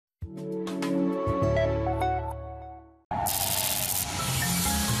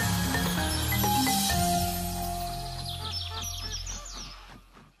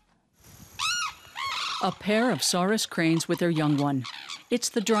A pair of Sarus cranes with their young one. It's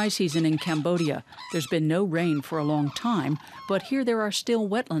the dry season in Cambodia. There's been no rain for a long time, but here there are still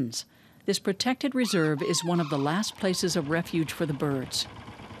wetlands. This protected reserve is one of the last places of refuge for the birds.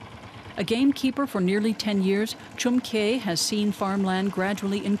 A gamekeeper for nearly 10 years, Chum Kye has seen farmland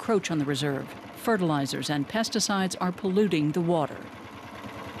gradually encroach on the reserve. Fertilizers and pesticides are polluting the water.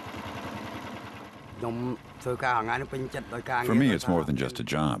 For me, it's more than just a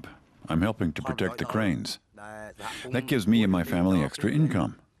job. I'm helping to protect the cranes. That gives me and my family extra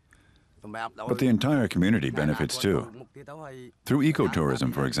income. But the entire community benefits too. Through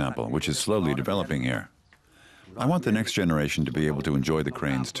ecotourism, for example, which is slowly developing here. I want the next generation to be able to enjoy the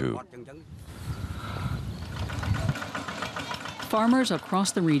cranes too. Farmers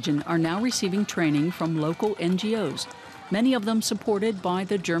across the region are now receiving training from local NGOs, many of them supported by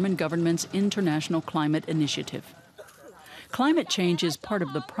the German government's International Climate Initiative. Climate change is part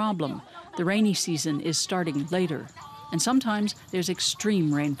of the problem. The rainy season is starting later, and sometimes there's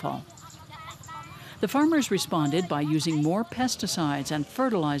extreme rainfall. The farmers responded by using more pesticides and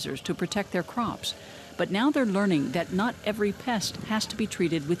fertilizers to protect their crops, but now they're learning that not every pest has to be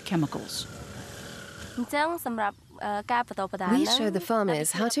treated with chemicals. We show the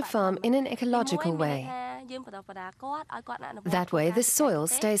farmers how to farm in an ecological way. That way the soil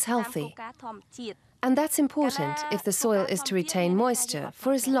stays healthy. And that's important if the soil is to retain moisture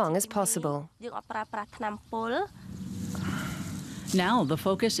for as long as possible. Now the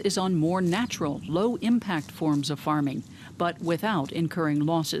focus is on more natural, low-impact forms of farming, but without incurring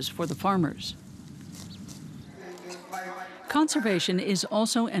losses for the farmers. Conservation is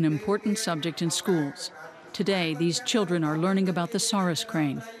also an important subject in schools. Today, these children are learning about the Sarus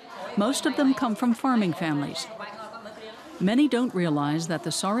crane. Most of them come from farming families. Many don't realize that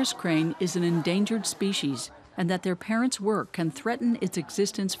the Sarus crane is an endangered species and that their parents' work can threaten its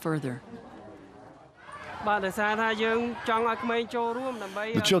existence further. The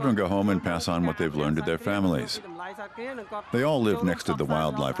children go home and pass on what they've learned to their families. They all live next to the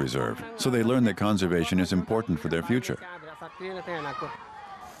wildlife reserve, so they learn that conservation is important for their future.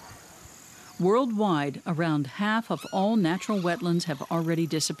 Worldwide, around half of all natural wetlands have already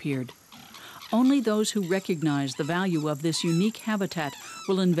disappeared. Only those who recognize the value of this unique habitat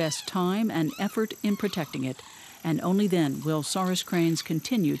will invest time and effort in protecting it, and only then will Sarus cranes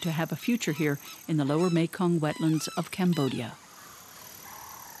continue to have a future here in the lower Mekong wetlands of Cambodia.